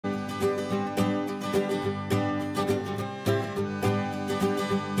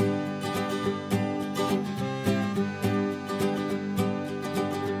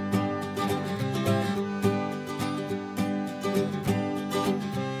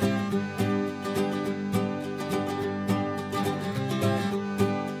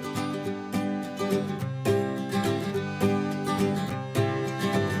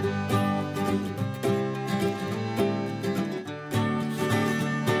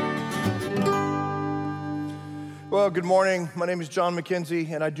Well, good morning. My name is John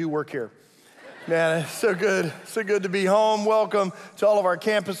McKenzie, and I do work here. Man, it's so good to be home. Welcome to all of our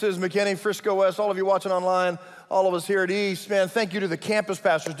campuses, McKinney, Frisco West, all of you watching online, all of us here at East. Man, thank you to the campus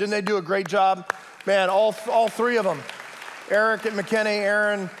pastors. Didn't they do a great job? Man, all three of them. Eric at McKinney,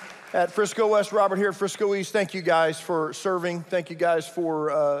 Aaron at Frisco West, Robert here at Frisco East. Thank you guys for serving. Thank you guys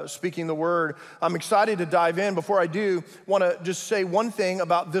for speaking the word. I'm excited to dive in. Before I do, want to just say one thing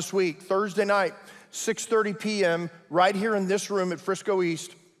about this week. Thursday night, 6:30 p.m., right here in this room at Frisco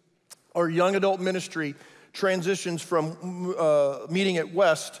East, our young adult ministry transitions from meeting at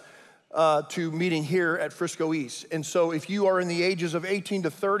West to meeting here at Frisco East. And so if you are in the ages of 18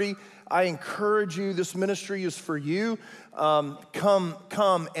 to 30, I encourage you, this ministry is for you.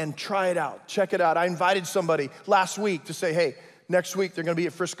 Come and try it out. Check it out. I invited somebody last week to say, hey, next week they're gonna be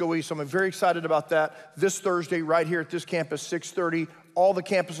at Frisco East. So I'm very excited about that. This Thursday, right here at this campus, 6:30, all the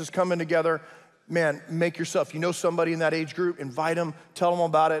campuses coming together. Man, make yourself, you know somebody in that age group, invite them, tell them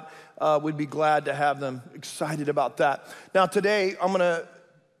about it. We'd be glad to have them. Excited about that. Now today, I'm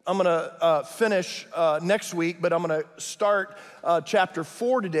gonna finish next week, but I'm gonna start chapter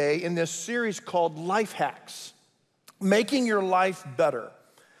 4 today in this series called Life Hacks. Making your life better.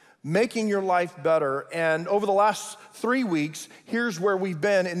 Making your life better. And over the last 3 weeks, here's where we've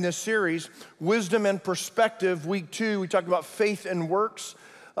been in this series, Wisdom and Perspective. Week 2, we talked about faith and works.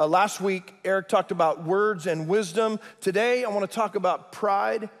 Last week, Eric talked about words and wisdom. Today, I want to talk about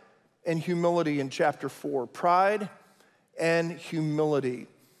pride and humility in chapter 4. Pride and humility.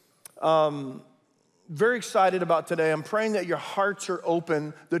 Very excited about today. I'm praying that your hearts are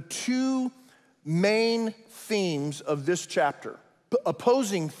open. The two main themes of this chapter,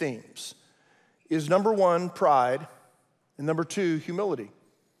 opposing themes, is number 1, pride, and number 2, humility.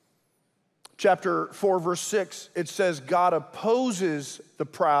 Chapter 4, verse 6, it says, God opposes the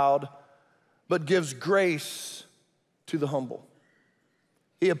proud, but gives grace to the humble.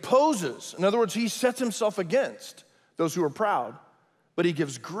 He opposes, in other words, he sets himself against those who are proud, but he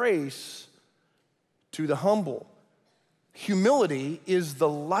gives grace to the humble. Humility is the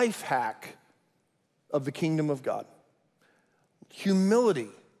life hack of the kingdom of God. Humility,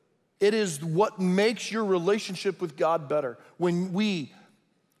 it is what makes your relationship with God better. When we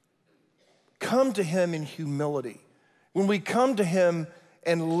come to him in humility, when we come to him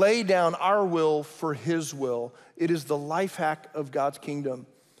and lay down our will for his will, it is the life hack of God's kingdom.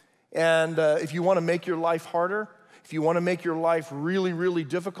 And if you want to make your life harder, if you want to make your life really, really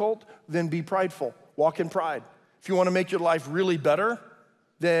difficult, then be prideful. Walk in pride. If you want to make your life really better,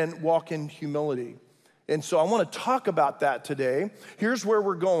 then walk in humility. And so I want to talk about that today. Here's where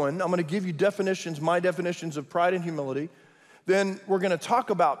we're going. I'm going to give you definitions, my definitions of pride and humility. Then we're going to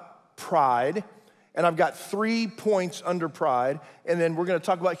talk about pride, and I've got 3 points under pride, and then we're going to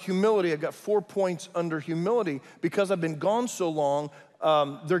talk about humility. I've got 4 points under humility. Because I've been gone so long,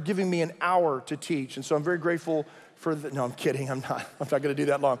 they're giving me an hour to teach, and so I'm very grateful for the, no, I'm kidding, I'm not going to do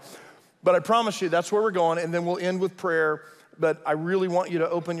that long. But I promise you, that's where we're going, and then we'll end with prayer. But I really want you to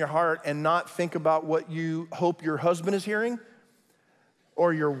open your heart and not think about what you hope your husband is hearing,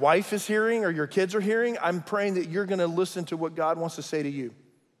 or your wife is hearing, or your kids are hearing. I'm praying that you're going to listen to what God wants to say to you.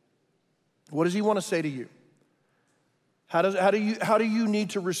 What does he want to say to you? How do you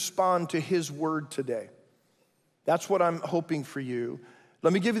need to respond to his word today? That's what I'm hoping for you.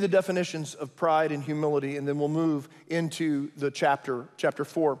 Let me give you the definitions of pride and humility, and then we'll move into the chapter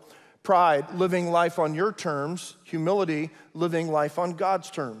 4. Pride, living life on your terms. Humility, living life on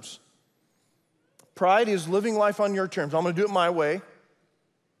God's terms. Pride is living life on your terms. I'm going to do it my way.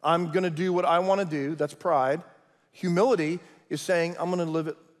 I'm going to do what I want to do. That's pride. Humility is saying, I'm going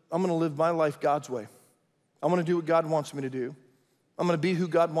to live my life God's way. I'm going to do what God wants me to do. I'm going to be who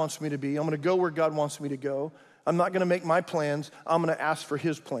God wants me to be. I'm going to go where God wants me to go. I'm not going to make my plans. I'm going to ask for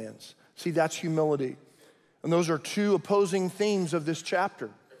his plans. See, that's humility. And those are 2 opposing themes of this chapter.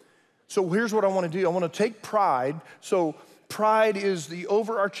 So here's what I want to do. I want to take pride. So pride is the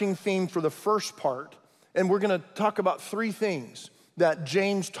overarching theme for the first part. And we're going to talk about 3 things that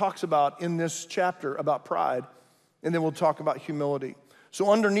James talks about in this chapter about pride. And then we'll talk about humility. So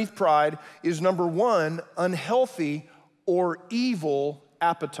underneath pride is number 1, unhealthy or evil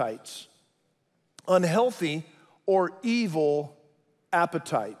appetites. Unhealthy or evil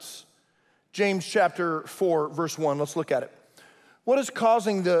appetites. James chapter 4, verse 1, let's look at it. What is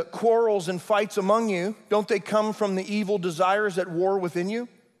causing the quarrels and fights among you? Don't they come from the evil desires at war within you?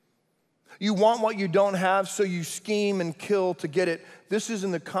 You want what you don't have, so you scheme and kill to get it. This is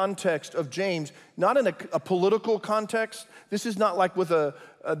in the context of James, not in a political context. This is not like with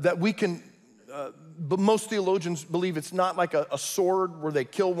that we can but most theologians believe it's not like a sword where they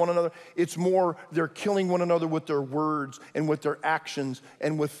kill one another. It's more they're killing one another with their words and with their actions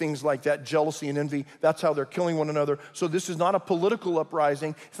and with things like that, jealousy and envy. That's how they're killing one another. So this is not a political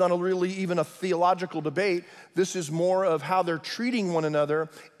uprising. It's not really even a theological debate. This is more of how they're treating one another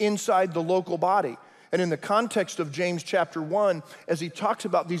inside the local body. And in the context of James chapter 1, as he talks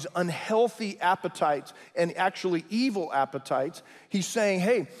about these unhealthy appetites and actually evil appetites, he's saying,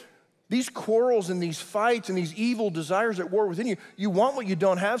 hey, these quarrels and these fights and these evil desires at war within you, you want what you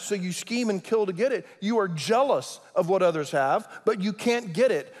don't have, so you scheme and kill to get it. You are jealous of what others have, but you can't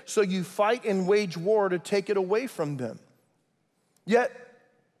get it, so you fight and wage war to take it away from them. Yet,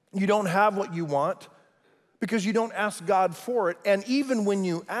 you don't have what you want because you don't ask God for it. And even when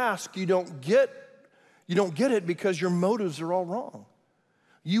you ask, you don't get it because your motives are all wrong.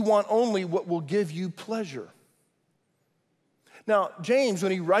 You want only what will give you pleasure. Now, James,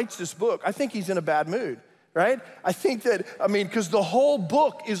 when he writes this book, I think he's in a bad mood, right? I think that, because the whole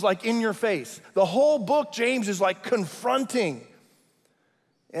book is like in your face. The whole book, James, is like confronting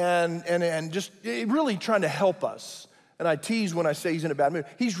and just really trying to help us. And I tease when I say he's in a bad mood.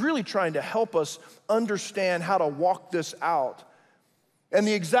 He's really trying to help us understand how to walk this out. And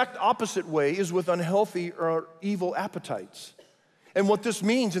the exact opposite way is with unhealthy or evil appetites. And what this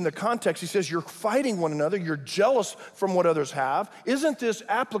means in the context, he says, you're fighting one another, you're jealous from what others have. Isn't this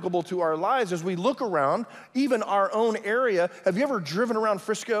applicable to our lives as we look around, even our own area? Have you ever driven around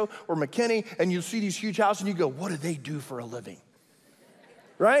Frisco or McKinney and you see these huge houses and you go, what do they do for a living?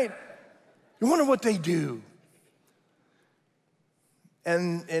 Right? You wonder what they do.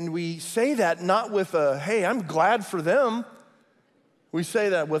 And we say that not with a, hey, I'm glad for them. We say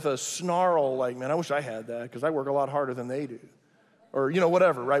that with a snarl like, man, I wish I had that because I work a lot harder than they do. Or,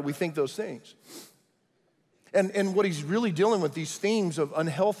 whatever, right? We think those things. And what he's really dealing with, these themes of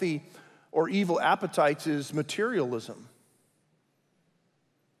unhealthy or evil appetites, is materialism.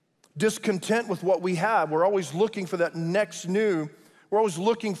 Discontent with what we have. We're always looking for that next new. We're always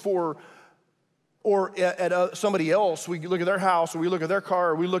looking for, or at somebody else. We look at their house, or we look at their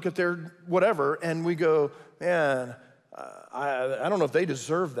car, or we look at their whatever, and we go, man, I don't know if they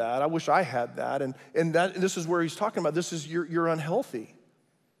deserve that. I wish I had that. And this is where he's talking about. This is you're unhealthy.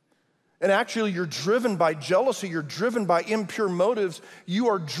 And actually, you're driven by jealousy. You're driven by impure motives. You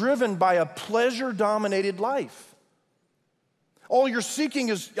are driven by a pleasure-dominated life. All you're seeking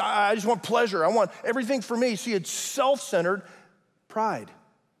is, I just want pleasure. I want everything for me. See, it's self-centered pride.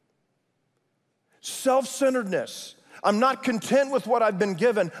 Self-centeredness. I'm not content with what I've been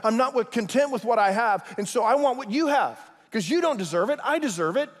given. I'm not content with what I have. And so I want what you have. Because you don't deserve it, I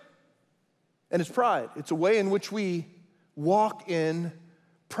deserve it. And it's pride. It's a way in which we walk in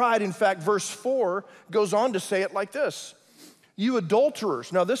pride. In fact, verse 4 goes on to say it like this. You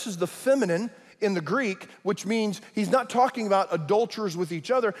adulterers. Now, this is the feminine in the Greek, which means he's not talking about adulterers with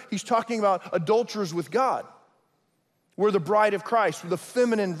each other. He's talking about adulterers with God. We're the bride of Christ. We're the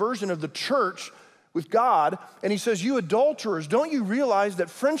feminine version of the church with God. And he says, you adulterers, don't you realize that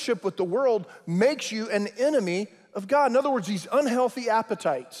friendship with the world makes you an enemy of God? In other words, these unhealthy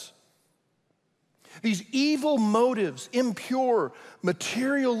appetites, these evil motives, impure,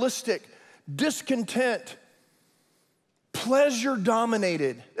 materialistic, discontent,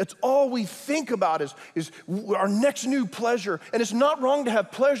 pleasure-dominated. That's all we think about is our next new pleasure. And it's not wrong to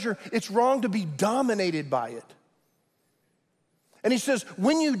have pleasure. It's wrong to be dominated by it. And he says,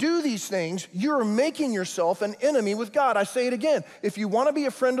 when you do these things, you're making yourself an enemy with God. I say it again. If you want to be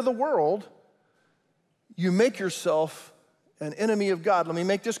a friend of the world, you make yourself an enemy of God. Let me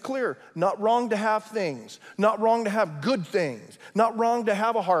make this clear. Not wrong to have things. Not wrong to have good things. Not wrong to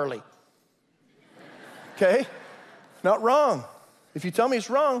have a Harley. Okay? Not wrong. If you tell me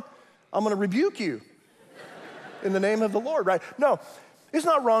it's wrong, I'm going to rebuke you in the name of the Lord, right? No, it's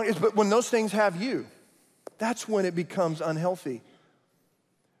not wrong. But when those things have you, that's when it becomes unhealthy.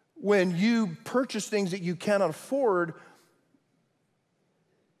 When you purchase things that you cannot afford,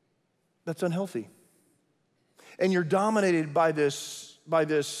 that's unhealthy. And you're dominated by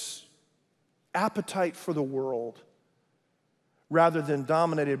this appetite for the world rather than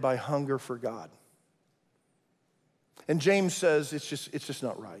dominated by hunger for God. And James says it's just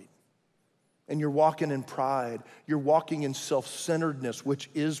not right. And you're walking in pride. You're walking in self-centeredness, which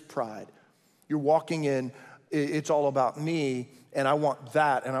is pride. You're walking in, it's all about me, and I want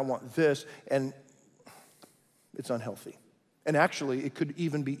that, and I want this, and it's unhealthy. And actually, it could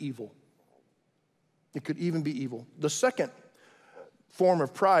even be evil. It could even be evil. The second form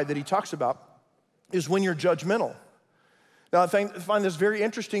of pride that he talks about is when you're judgmental. Now, I find this very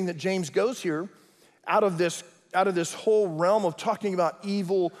interesting that James goes here out of this whole realm of talking about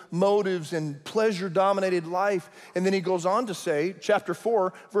evil motives and pleasure-dominated life. And then he goes on to say, chapter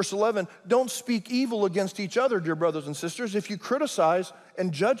 4, verse 11, don't speak evil against each other, dear brothers and sisters. If you criticize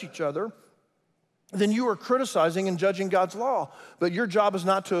and judge each other, then you are criticizing and judging God's law. But your job is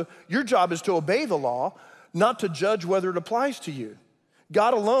to obey the law, not to judge whether it applies to you.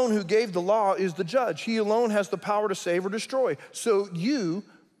 God alone who gave the law is the judge. He alone has the power to save or destroy. So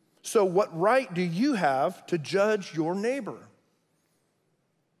what right do you have to judge your neighbor?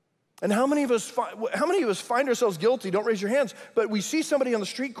 And how many of us find ourselves guilty? Don't raise your hands, but we see somebody on the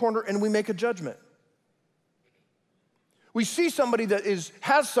street corner and we make a judgment. We see somebody that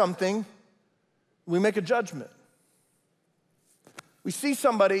has something, we make a judgment. We see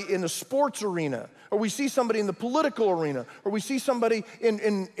somebody in the sports arena, or we see somebody in the political arena, or we see somebody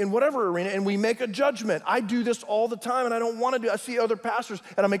in whatever arena, and we make a judgment. I do this all the time, and I don't want to do it. I see other pastors,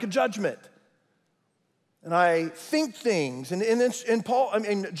 and I make a judgment. And I think things.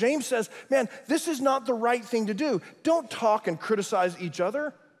 And James says, man, this is not the right thing to do. Don't talk and criticize each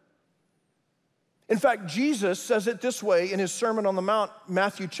other. In fact, Jesus says it this way in his Sermon on the Mount,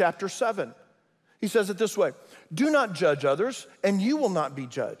 Matthew chapter 7. He says it this way, do not judge others, and you will not be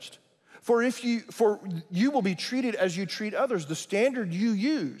judged. For you will be treated as you treat others, the standard you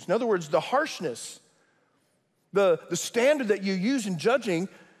use. In other words, the harshness, the standard that you use in judging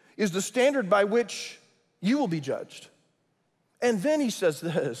is the standard by which you will be judged. And then he says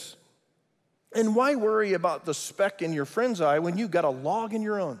this, and why worry about the speck in your friend's eye when you've got a log in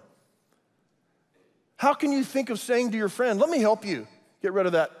your own? How can you think of saying to your friend, let me help you get rid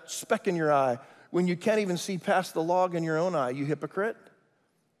of that speck in your eye, when you can't even see past the log in your own eye, you hypocrite?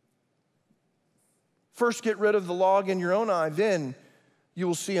 First, get rid of the log in your own eye, then you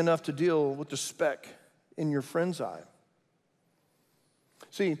will see enough to deal with the speck in your friend's eye.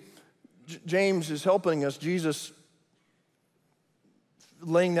 See, James is helping us, Jesus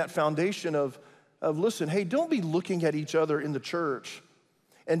laying that foundation of listen, hey, don't be looking at each other in the church,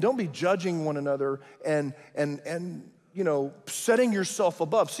 and don't be judging one another and setting yourself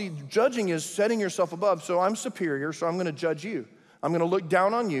above. See, judging is setting yourself above. So I'm superior, so I'm going to judge you. I'm going to look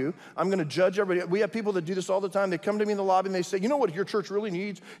down on you. I'm going to judge everybody. We have people that do this all the time. They come to me in the lobby and they say, you know what your church really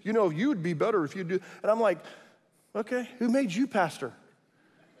needs? You know, you would be better if you do. And I'm like, okay, who made you pastor?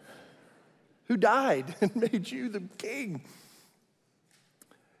 Who died and made you the king?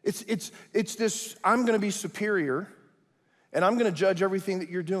 It's this, I'm going to be superior, and I'm going to judge everything that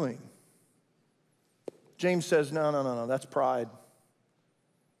you're doing. James says, no, that's pride.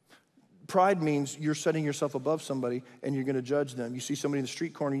 Pride means you're setting yourself above somebody and you're going to judge them. You see somebody in the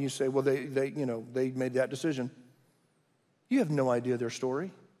street corner and you say, well, they made that decision. You have no idea their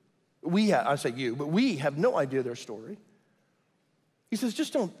story. I say you, but we have no idea their story. He says,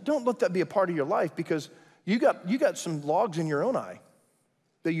 just don't let that be a part of your life, because you got some logs in your own eye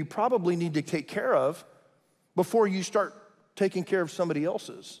that you probably need to take care of before you start taking care of somebody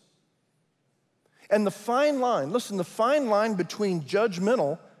else's. And the fine line between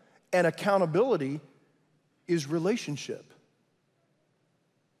judgmental and accountability is relationship.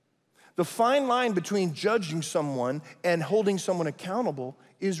 The fine line between judging someone and holding someone accountable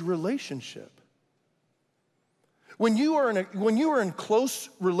is relationship. When you are in close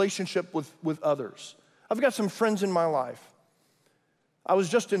relationship with others, I've got some friends in my life. I was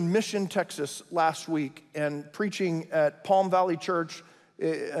just in Mission, Texas last week and preaching at Palm Valley Church.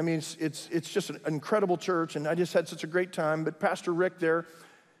 I mean, it's just an incredible church, and I just had such a great time. But Pastor Rick there,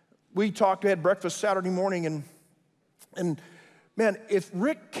 we had breakfast Saturday morning, and man, if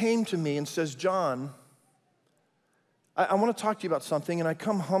Rick came to me and says, John, I want to talk to you about something, and I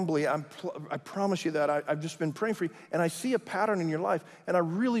come humbly, I promise you that, I've just been praying for you, and I see a pattern in your life, and I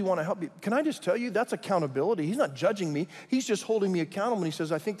really want to help you. Can I just tell you, that's accountability. He's not judging me. He's just holding me accountable, and he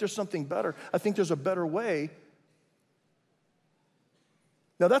says, I think there's something better. I think there's a better way.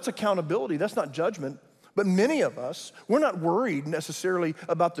 Now, that's accountability. That's not judgment. But many of us, we're not worried necessarily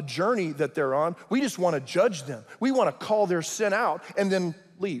about the journey that they're on. We just want to judge them. We want to call their sin out and then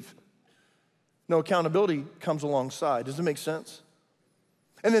leave. No, accountability comes alongside. Does it make sense?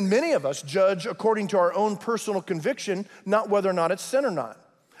 And then many of us judge according to our own personal conviction, not whether or not it's sin or not.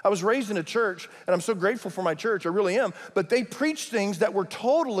 I was raised in a church, and I'm so grateful for my church, I really am, but they preached things as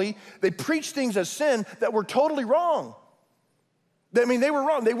sin that were totally wrong. I mean, they were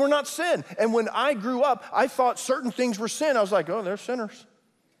wrong. They were not sin. And when I grew up, I thought certain things were sin. I was like, oh, they're sinners.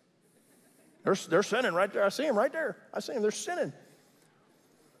 They're sinning right there. I see them right there. I see them. They're sinning.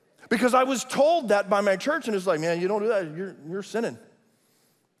 Because I was told that by my church, and it's like, man, you don't do that. You're sinning.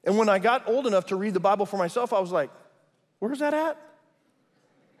 And when I got old enough to read the Bible for myself, I was like, where's that at?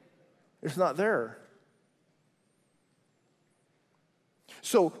 It's not there.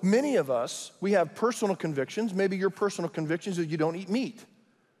 So many of us, we have personal convictions. Maybe your personal convictions is you don't eat meat.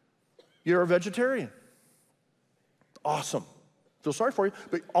 You're a vegetarian. Awesome. Feel sorry for you,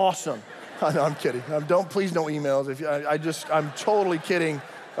 but awesome. No, I'm kidding. Please no emails. I'm totally kidding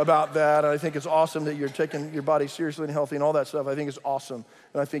about that. I think it's awesome that you're taking your body seriously and healthy and all that stuff. I think it's awesome.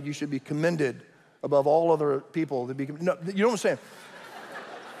 And I think you should be commended above all other people. No, you know what I'm saying?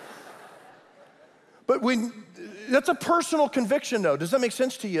 But that's a personal conviction, though. Does that make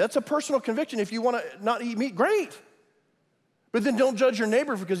sense to you? That's a personal conviction. If you want to not eat meat, great. But then don't judge your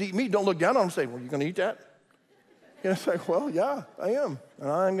neighbor because he eat meat. Don't look down on him and say, well, you going to eat that? You know, it's like, well, yeah, I am. And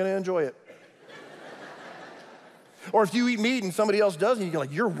I'm going to enjoy it. Or if you eat meat and somebody else doesn't, you're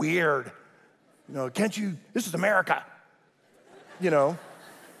like, you're weird. You know, can't you? This is America. You know.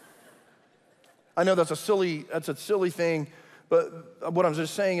 I know that's a silly thing, but what I'm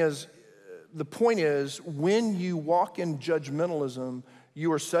just saying is, the point is, when you walk in judgmentalism,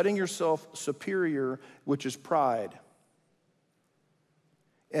 you are setting yourself superior, which is pride.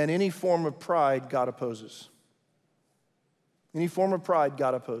 And any form of pride, God opposes. Any form of pride,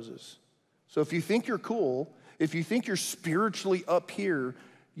 God opposes. So if you think you're cool, if you think you're spiritually up here,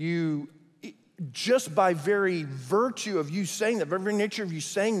 you, just by very virtue of you saying that, by very nature of you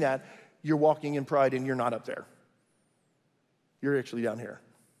saying that, you're walking in pride and you're not up there. You're actually down here.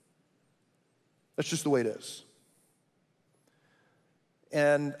 That's just the way it is.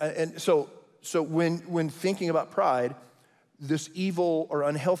 And so when thinking about pride, this evil or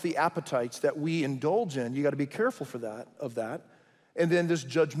unhealthy appetites that we indulge in, you got to be careful of that. And then this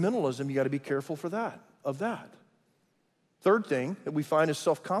judgmentalism, you got to be careful of that. Third thing that we find is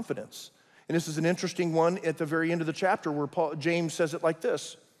self-confidence. And this is an interesting one at the very end of the chapter where James says it like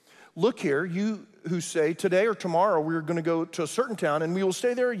this. Look here, you who say today or tomorrow we're going to go to a certain town and we will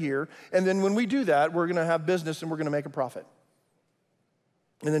stay there a year. And then when we do that, we're going to have business and we're going to make a profit.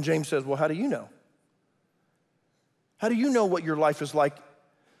 And then James says, well, how do you know? How do you know what your life is like?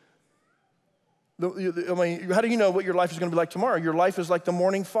 How do you know what your life is going to be like tomorrow? Your life is like the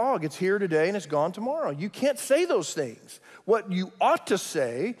morning fog. It's here today and it's gone tomorrow. You can't say those things. What you ought to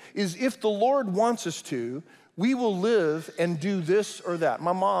say is, if the Lord wants us to, we will live and do this or that.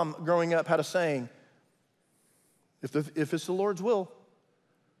 My mom, growing up, had a saying, if it's the Lord's will.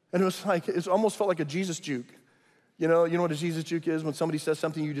 And it almost felt like a Jesus juke. You know what a Jesus juke is? When somebody says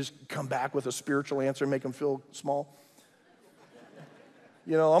something, you just come back with a spiritual answer and make them feel small.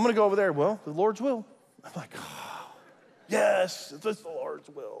 I'm going to go over there. Well, the Lord's will. I'm like, oh, yes, it's the Lord's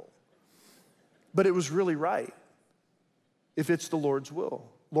will. But it was really right. If it's the Lord's will.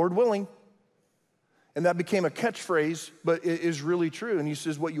 Lord willing. And that became a catchphrase, but it is really true. And he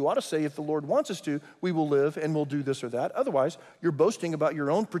says, what you ought to say, if the Lord wants us to, we will live and we'll do this or that. Otherwise, you're boasting about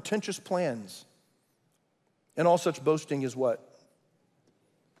your own pretentious plans. And all such boasting is what?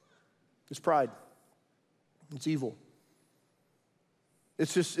 It's pride. It's evil.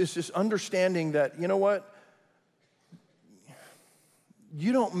 It's just understanding that, you know what?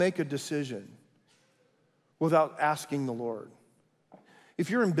 You don't make a decision without asking the Lord. If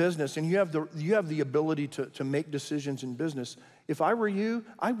you're in business and you have the ability to make decisions in business, if I were you,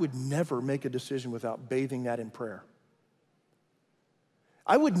 I would never make a decision without bathing that in prayer.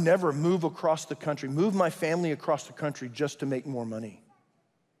 I would never move across the country, move my family across the country just to make more money.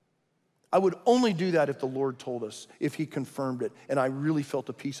 I would only do that if the Lord told us, if he confirmed it, and I really felt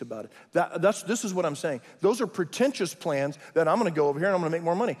a peace about it. This is what I'm saying. Those are pretentious plans that I'm going to go over here and I'm going to make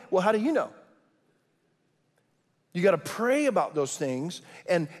more money. Well, how do you know? You got to pray about those things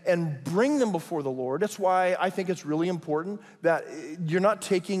and bring them before the Lord. That's why I think it's really important that you're not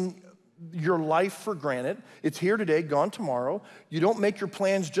taking your life for granted. It's here today, gone tomorrow. You don't make your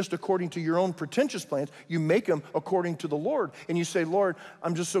plans just according to your own pretentious plans. You make them according to the Lord. And you say, Lord,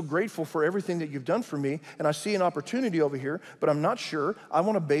 I'm just so grateful for everything that you've done for me, and I see an opportunity over here, but I'm not sure. I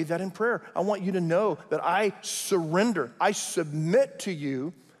want to bathe that in prayer. I want you to know that I surrender. I submit to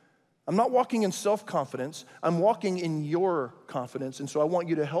you. I'm not walking in self-confidence. I'm walking in your confidence. And so I want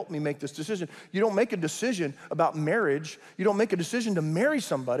you to help me make this decision. You don't make a decision about marriage. You don't make a decision to marry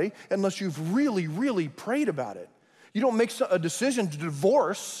somebody unless you've really, really prayed about it. You don't make a decision to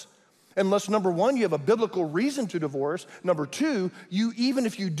divorce unless, number one, you have a biblical reason to divorce. Number two, even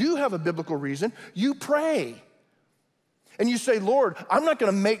if you do have a biblical reason, you pray. And you say, Lord, I'm not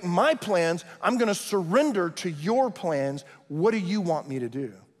going to make my plans. I'm going to surrender to your plans. What do you want me to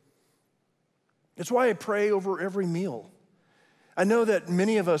do? That's why I pray over every meal. I know that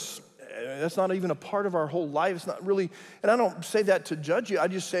many of us, that's not even a part of our whole life. It's not really, and I don't say that to judge you. I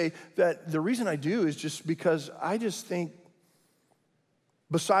just say that the reason I do is just because I just think,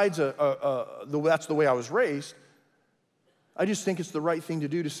 besides that's the way I was raised, I just think it's the right thing to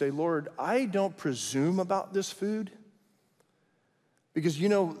do to say, Lord, I don't presume about this food. Because you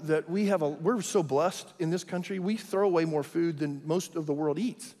know that we're so blessed in this country, we throw away more food than most of the world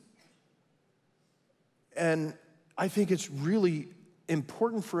eats. And I think it's really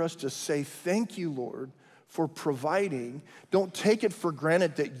important for us to say, thank you, Lord, for providing. Don't take it for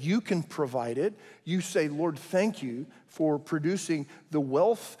granted that you can provide it. You say, Lord, thank you for producing the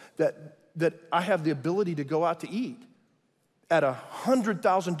wealth that I have the ability to go out to eat at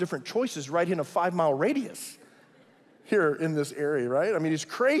 100,000 different choices right in a 5-mile radius here in this area, right? I mean, it's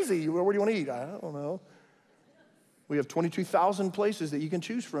crazy. Where do you want to eat? I don't know. We have 22,000 places that you can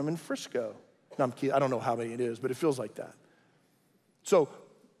choose from in Frisco. No, I'm kidding. I don't know how many it is, but it feels like that. So,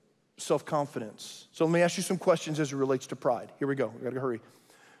 self-confidence. So let me ask you some questions as it relates to pride. Here we go. We got to hurry.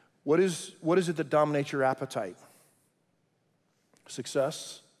 What is it that dominates your appetite?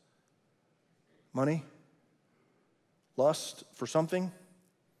 Success? Money? Lust for something?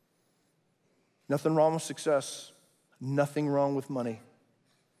 Nothing wrong with success. Nothing wrong with money.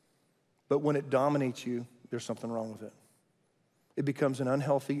 But when it dominates you, there's something wrong with it. It becomes an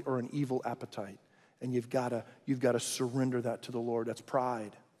unhealthy or an evil appetite. And you've got to surrender that to the Lord. That's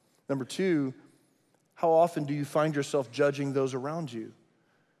pride. Number 2, how often do you find yourself judging those around you?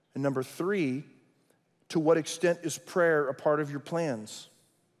 And number 3, to what extent is prayer a part of your plans?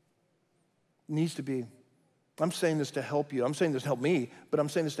 It needs to be. I'm saying this to help you. I'm saying this to help me, but I'm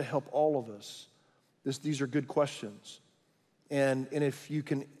saying this to help all of us. These are good questions. And if you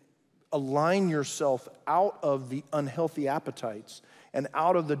can align yourself out of the unhealthy appetites and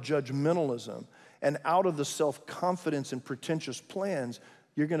out of the judgmentalism and out of the self-confidence and pretentious plans,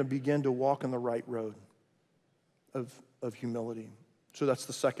 you're going to begin to walk on the right road of humility. So that's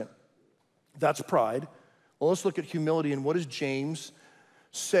the second. That's pride. Well, let's look at humility, and what does James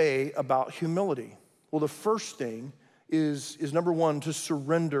say about humility? Well, the first thing is number 1, to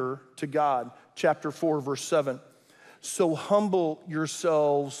surrender to God. Chapter 4, verse 7. So humble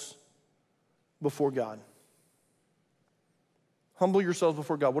yourselves before God. Humble yourselves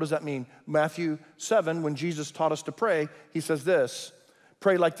before God. What does that mean? Matthew 7, when Jesus taught us to pray, he says this,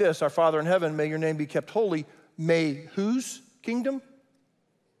 pray like this, our Father in heaven, may your name be kept holy. May whose kingdom?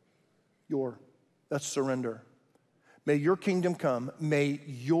 Your. That's surrender. May your kingdom come. May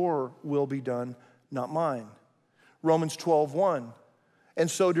your will be done, not mine. Romans 12:1. And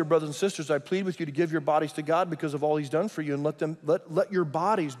so, dear brothers and sisters, I plead with you to give your bodies to God because of all he's done for you, and let your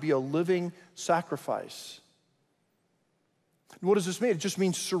bodies be a living sacrifice. What does this mean? It just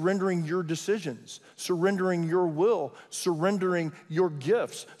means surrendering your decisions, surrendering your will, surrendering your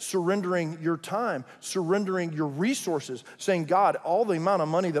gifts, surrendering your time, surrendering your resources, saying, God, all the amount of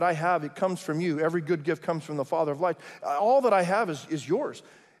money that I have, it comes from you. Every good gift comes from the Father of light. All that I have is yours.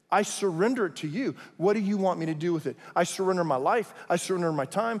 I surrender it to you. What do you want me to do with it? I surrender my life. I surrender my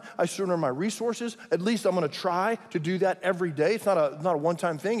time. I surrender my resources. At least I'm going to try to do that every day. It's not a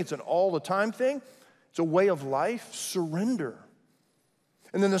one-time thing. It's an all-the-time thing. It's a way of life. Surrender.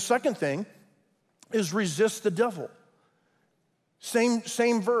 And then the second thing is resist the devil.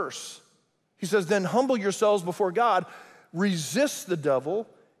 Same verse. He says, then humble yourselves before God, resist the devil,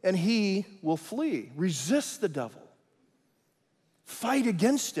 and he will flee. Resist the devil. Fight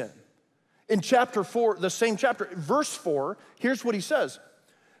against him. In chapter 4, the same chapter, verse 4, here's what he says.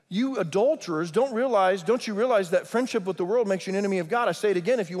 You adulterers, don't you realize that friendship with the world makes you an enemy of God? I say it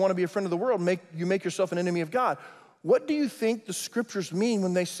again, if you want to be a friend of the world, you make yourself an enemy of God. What do you think the scriptures mean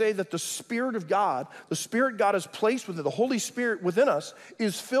when they say that the Spirit of God, the Spirit God has placed within, the Holy Spirit within us,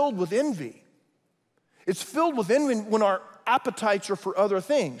 is filled with envy? It's filled with envy when our appetites are for other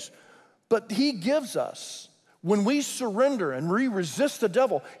things. But he gives us, when we surrender and we resist the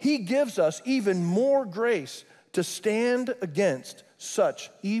devil, he gives us even more grace to stand against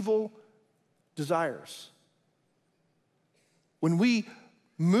such evil desires. When we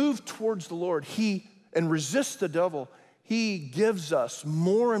move towards the Lord, and resist the devil, he gives us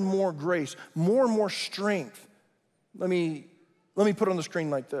more and more grace, more and more strength. Let me put it on the screen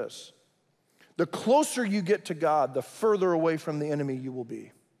like this. The closer you get to God, the further away from the enemy you will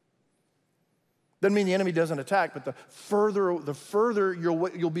be. Doesn't mean the enemy doesn't attack, but the further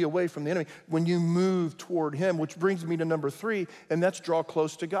you'll be away from the enemy when you move toward him, which brings me to number 3, and that's draw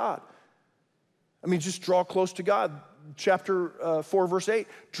close to God. I mean, just draw close to God. Chapter 4, verse 8,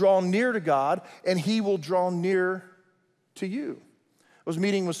 draw near to God, and he will draw near to you. I was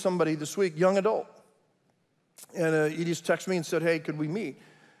meeting with somebody this week, young adult, and he just texted me and said, hey, could we meet?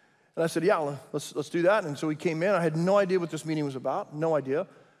 And I said, yeah, let's do that. And so he came in. I had no idea what this meeting was about, no idea.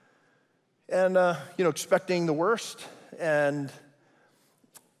 And, expecting the worst. And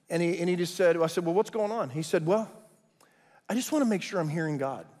he just said, I said, well, what's going on? He said, well, I just want to make sure I'm hearing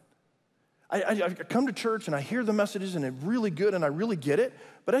God. I come to church and I hear the messages and it's really good and I really get it,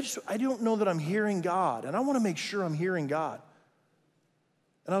 but I don't know that I'm hearing God, and I want to make sure I'm hearing God.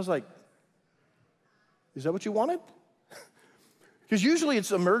 And I was like, is that what you wanted? Because usually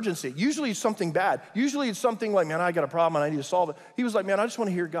it's emergency. Usually it's something bad. Usually it's something like, man, I got a problem and I need to solve it. He was like, man, I just want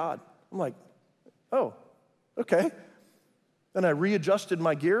to hear God. I'm like, oh, okay. Then I readjusted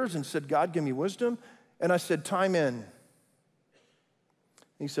my gears and said, God, give me wisdom. And I said, time in. And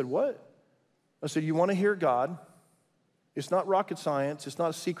he said, what? I said, you want to hear God? It's not rocket science. It's not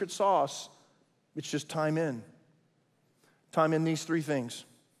a secret sauce. It's just time in. Time in these three things: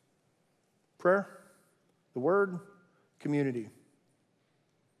 prayer, the word, community.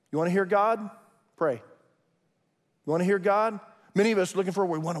 You want to hear God? Pray. You want to hear God? Many of us looking for,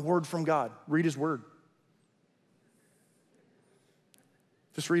 we want a word from God. Read his word.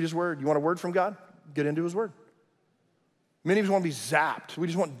 Just read his word. You want a word from God? Get into his word. Many of us want to be zapped. We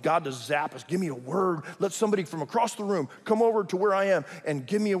just want God to zap us. Give me a word. Let somebody from across the room come over to where I am and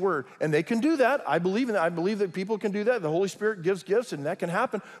give me a word. And they can do that. I believe in that. I believe that people can do that. The Holy Spirit gives gifts, and that can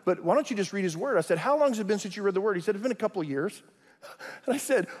happen. But why don't you just read his word? I said, how long has it been since you read the word? He said, it's been a couple of years. And I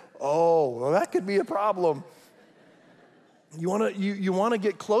said, oh, well, that could be a problem. You want to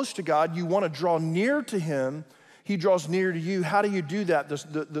get close to God. You want to draw near to him. He draws near to you. How do you do that?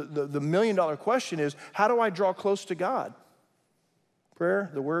 The million-dollar question is, how do I draw close to God?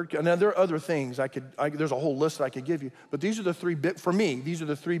 Prayer, the word, and then there are other things there's a whole list that I could give you, but these are the three for me, these are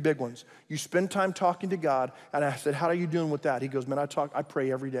the three big ones. You spend time talking to God, and I said, how are you doing with that? He goes, man, I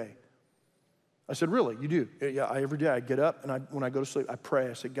pray every day. I said, really, you do? Yeah, every day I get up, and when I go to sleep, I pray.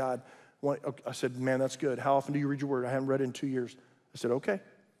 I said, God, I said, man, that's good. How often do you read your word? I haven't read it in 2 years. I said, okay.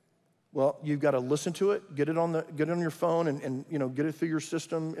 Well, you've got to listen to it, get it on your phone, and get it through your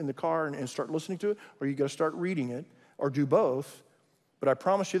system in the car and start listening to it, or you got to start reading it, or do both. But I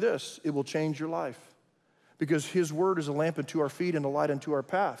promise you this, it will change your life, because his word is a lamp unto our feet and a light unto our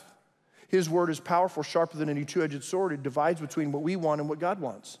path. His word is powerful, sharper than any two-edged sword. It divides between what we want and what God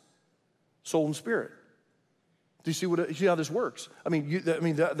wants, soul and spirit. Do you see how this works?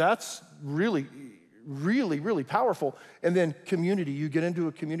 That's really, really, really powerful. And then community, you get into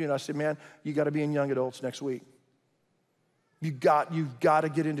a community, and I said, man, you got to be in young adults next week. You've got to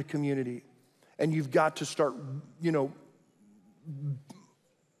get into community, and you've got to start,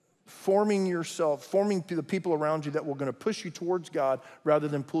 forming to the people around you that will going to push you towards God rather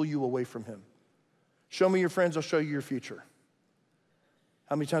than pull you away from him. Show me your friends, I'll show you your future.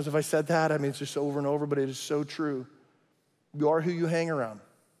 How many times have I said that? It's just over and over, but it is so true. You are who you hang around.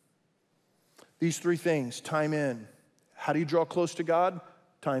 These three things, time in. How do you draw close to God?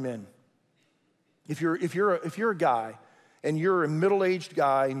 Time in. If you're a guy and you're a middle-aged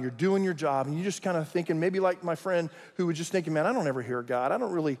guy and you're doing your job and you're just kind of thinking, maybe like my friend who was just thinking, man, I don't ever hear God. I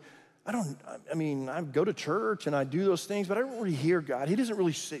go to church and I do those things, but I don't really hear God. He doesn't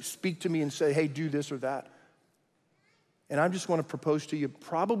really speak to me and say, hey, do this or that. And I just want to propose to you,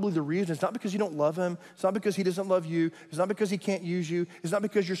 probably the reason, it's not because you don't love him. It's not because he doesn't love you. It's not because he can't use you. It's not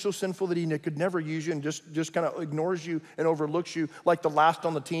because you're so sinful that he could never use you and just kind of ignores you and overlooks you like the last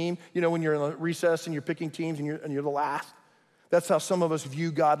on the team. When you're in the recess and you're picking teams and you're the last. That's how some of us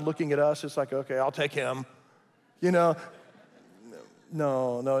view God looking at us. It's like, okay, I'll take him. No,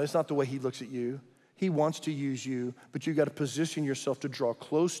 it's not the way he looks at you. He wants to use you, but you got to position yourself to draw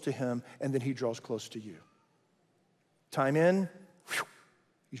close to him, and then he draws close to you. Time in,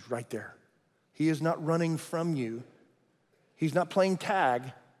 he's right there. He is not running from you. He's not playing tag.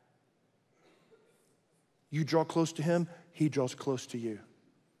 You draw close to him, he draws close to you.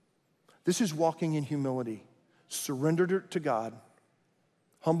 This is walking in humility. Surrender to God.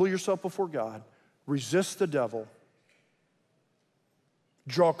 Humble yourself before God. Resist the devil.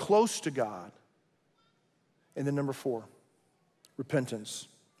 Draw close to God. And then number 4, repentance.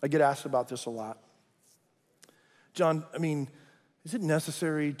 I get asked about this a lot. John, is it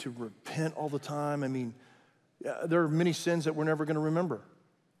necessary to repent all the time? There are many sins that we're never going to remember.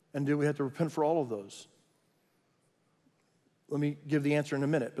 And do we have to repent for all of those? Let me give the answer in a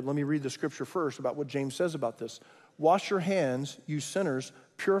minute, but let me read the scripture first about what James says about this. Wash your hands, you sinners,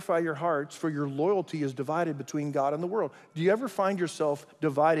 purify your hearts, for your loyalty is divided between God and the world. Do you ever find yourself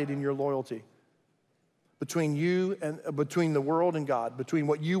divided in your loyalty? Between you and between the world and God, between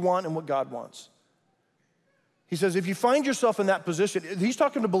what you want and what God wants. He says, if you find yourself in that position, he's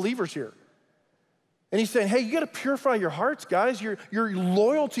talking to believers here. And he's saying, hey, you got to purify your hearts, guys. Your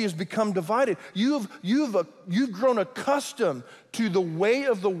loyalty has become divided. You've grown accustomed to the way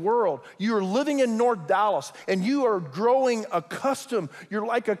of the world. You are living in North Dallas, and you are growing accustomed. You're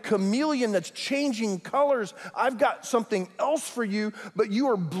like a chameleon that's changing colors. I've got something else for you, but you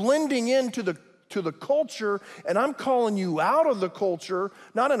are blending into the culture, and I'm calling you out of the culture,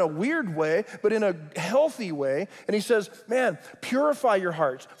 not in a weird way, but in a healthy way. And he says, man, purify your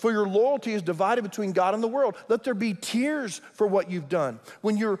hearts, for your loyalty is divided between God and the world. Let there be tears for what you've done.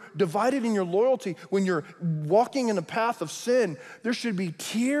 When you're divided in your loyalty, when you're walking in a path of sin, there should be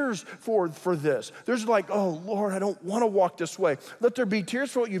tears for this. There's like, oh, Lord, I don't want to walk this way. Let there be tears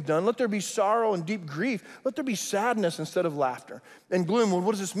for what you've done. Let there be sorrow and deep grief. Let there be sadness instead of laughter. And gloom, well,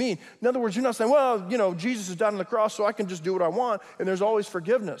 what does this mean? In other words, you're not saying, well, Jesus has died on the cross, so I can just do what I want, and there's always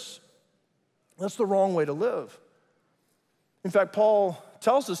forgiveness. That's the wrong way to live. In fact, Paul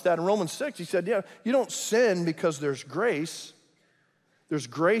tells us that in Romans 6. He said, yeah, you don't sin because there's grace. There's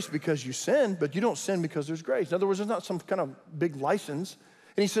grace because you sin, but you don't sin because there's grace. In other words, there's not some kind of big license.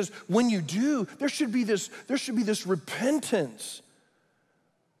 And he says, when you do, there should be this repentance.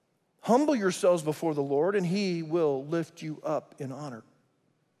 Humble yourselves before the Lord, and he will lift you up in honor.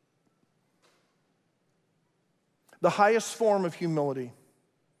 The highest form of humility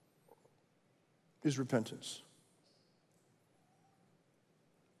is repentance.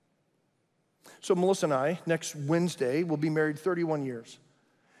 So Melissa and I, next Wednesday, will be married 31 years.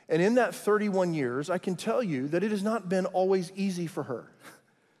 And in that 31 years, I can tell you that it has not been always easy for her.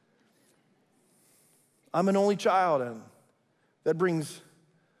 I'm an only child, and that brings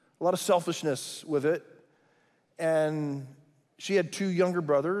a lot of selfishness with it. And she had 2 younger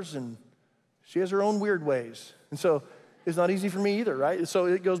brothers, and she has her own weird ways. And so it's not easy for me either, right? So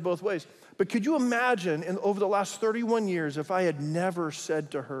it goes both ways. But could you imagine over the last 31 years if I had never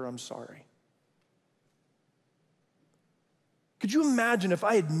said to her, I'm sorry? Could you imagine if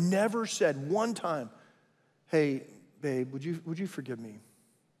I had never said one time, hey, babe, would you forgive me?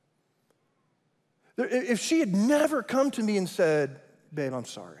 If she had never come to me and said, babe, I'm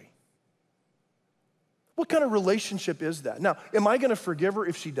sorry. What kind of relationship is that? Now, am I going to forgive her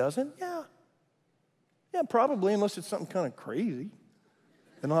if she doesn't? Yeah, probably, unless it's something kind of crazy.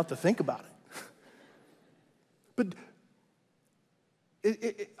 Then I'll have to think about it. But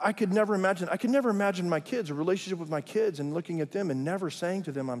I could never imagine my kids, a relationship with my kids, and looking at them and never saying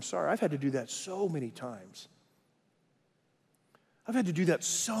to them, I'm sorry. I've had to do that so many times. I've had to do that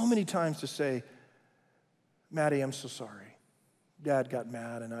so many times to say, Maddie, I'm so sorry. Dad got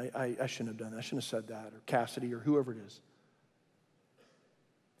mad, and I shouldn't have done that. I shouldn't have said that, or Cassidy, or whoever it is.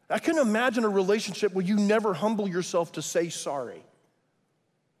 I couldn't imagine a relationship where you never humble yourself to say sorry.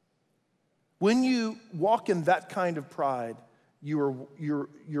 When you walk in that kind of pride, you're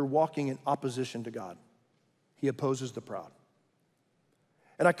walking in opposition to God. He opposes the proud.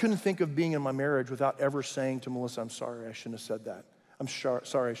 And I couldn't think of being in my marriage without ever saying to Melissa, I'm sorry, I shouldn't have said that. I'm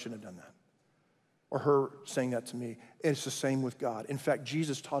sorry, I shouldn't have done that. Or her saying that to me. And it's the same with God. In fact,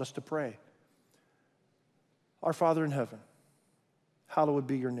 Jesus taught us to pray. Our Father in heaven, hallowed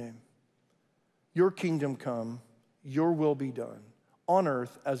be your name. Your kingdom come, your will be done, on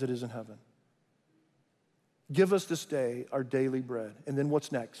earth as it is in heaven. Give us this day our daily bread. And then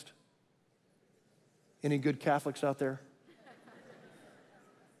what's next? Any good Catholics out there?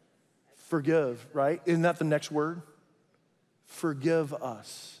 Forgive, right? Isn't that the next word? Forgive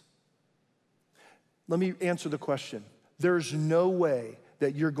us. Let me answer the question. There's no way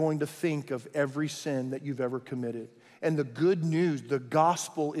that you're going to think of every sin that you've ever committed. And the good news, the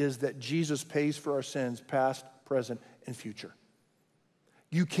gospel is that Jesus pays for our sins, past, present, and future.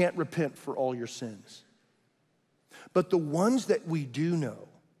 You can't repent for all your sins. But the ones that we do know,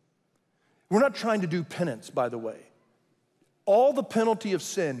 we're not trying to do penance, by the way. All the penalty of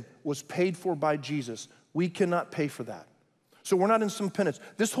sin was paid for by Jesus. We cannot pay for that. So we're not in some penance.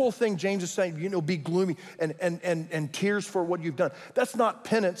 This whole thing, James is saying, be gloomy and tears for what you've done. That's not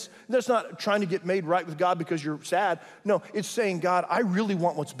penance. That's not trying to get made right with God because you're sad. No, it's saying, God, I really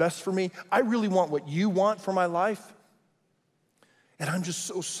want what's best for me. I really want what you want for my life. And I'm just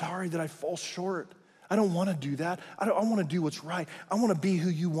so sorry that I fall short. I don't want to do that. I want to do what's right. I want to be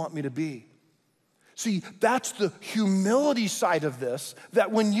who you want me to be. See, that's the humility side of this,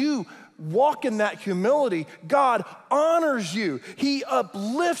 that when you walk in that humility, God honors you. He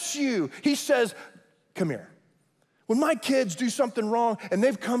uplifts you. He says, come here. When my kids do something wrong and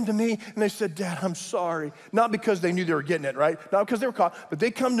they've come to me and they said, Dad, I'm sorry. Not because they knew they were getting it, right? Not because they were caught, but they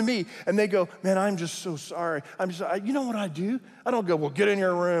come to me and they go, man, I'm just so sorry. You know what I do? I don't go, well, get in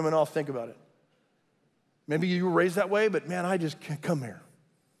your room and I'll think about it. Maybe you were raised that way, but man, I just can't. Come here.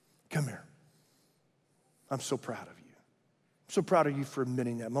 Come here. I'm so proud of you. I'm so proud of you for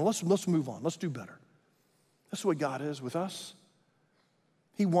admitting that. Now let's move on. Let's do better. That's the way God is with us.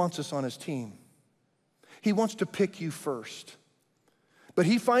 He wants us on his team. He wants to pick you first. But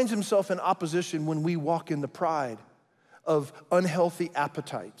he finds himself in opposition when we walk in the pride of unhealthy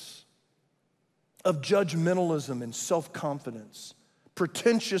appetites, of judgmentalism and self-confidence,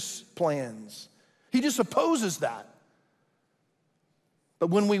 pretentious plans. He just opposes that. But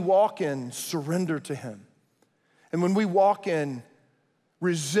when we walk in surrender to him, and when we walk in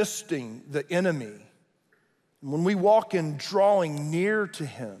resisting the enemy, and when we walk in drawing near to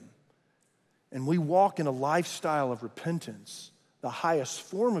him, and we walk in a lifestyle of repentance, the highest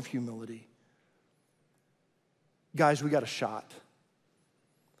form of humility, guys, we got a shot.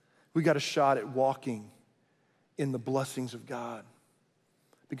 We got a shot at walking in the blessings of God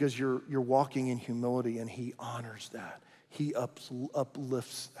because you're walking in humility and he honors that. He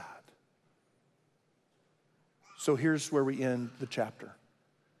uplifts that. So here's where we end the chapter.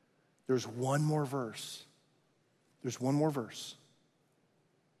 There's one more verse. There's one more verse.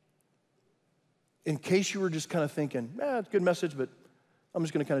 In case you were just kind of thinking, it's a good message, but I'm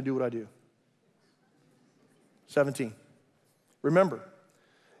just going to kind of do what I do. 17. Remember,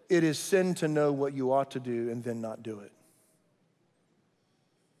 it is sin to know what you ought to do and then not do it.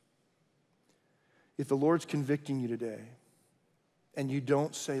 If the Lord's convicting you today and you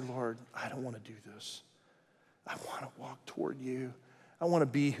don't say, Lord, I don't want to do this. I want to walk toward you. I want to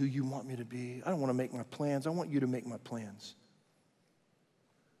be who you want me to be. I don't want to make my plans. I want you to make my plans.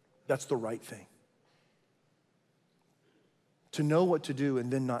 That's the right thing. To know what to do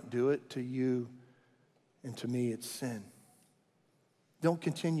and then not do it, to you and to me, it's sin. Don't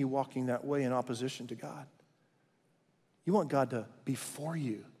continue walking that way in opposition to God. You want God to be for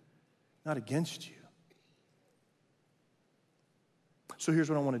you, not against you. So here's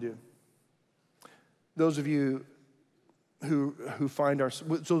what I want to do. Those of you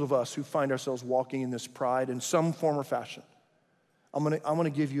those of us who find ourselves walking in this pride in some form or fashion, I'm gonna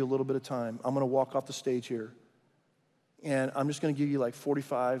give you a little bit of time. I'm gonna walk off the stage here. And I'm just going to give you like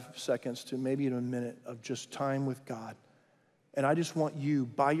 45 seconds to maybe even a minute of just time with God. And I just want you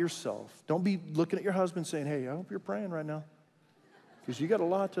by yourself. Don't be looking at your husband saying, hey, I hope you're praying right now. Because you got a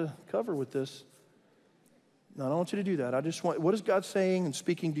lot to cover with this. No, I don't want you to do that. I just want, what is God saying and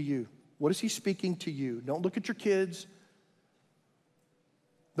speaking to you? What is he speaking to you? Don't look at your kids.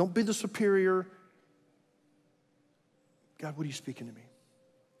 Don't be the superior. God, what are you speaking to me?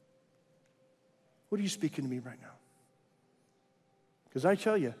 What are you speaking to me right now? Because I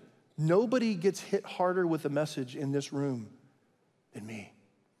tell you, nobody gets hit harder with a message in this room than me.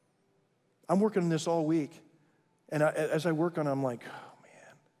 I'm working on this all week. And as I work on it, I'm like, oh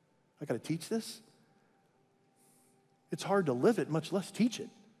man, I got to teach this? It's hard to live it, much less teach it.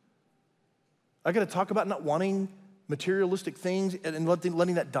 I got to talk about not wanting materialistic things and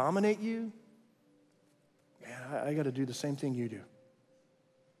letting that dominate you. Man, I got to do the same thing you do.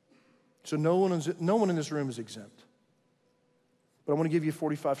 So no one in this room is exempt. But I want to give you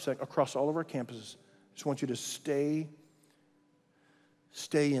 45 seconds across all of our campuses. I just want you to stay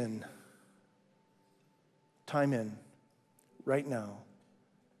in, time in, right now,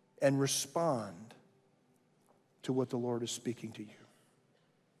 and respond to what the Lord is speaking to you.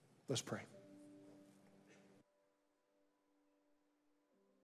 Let's pray.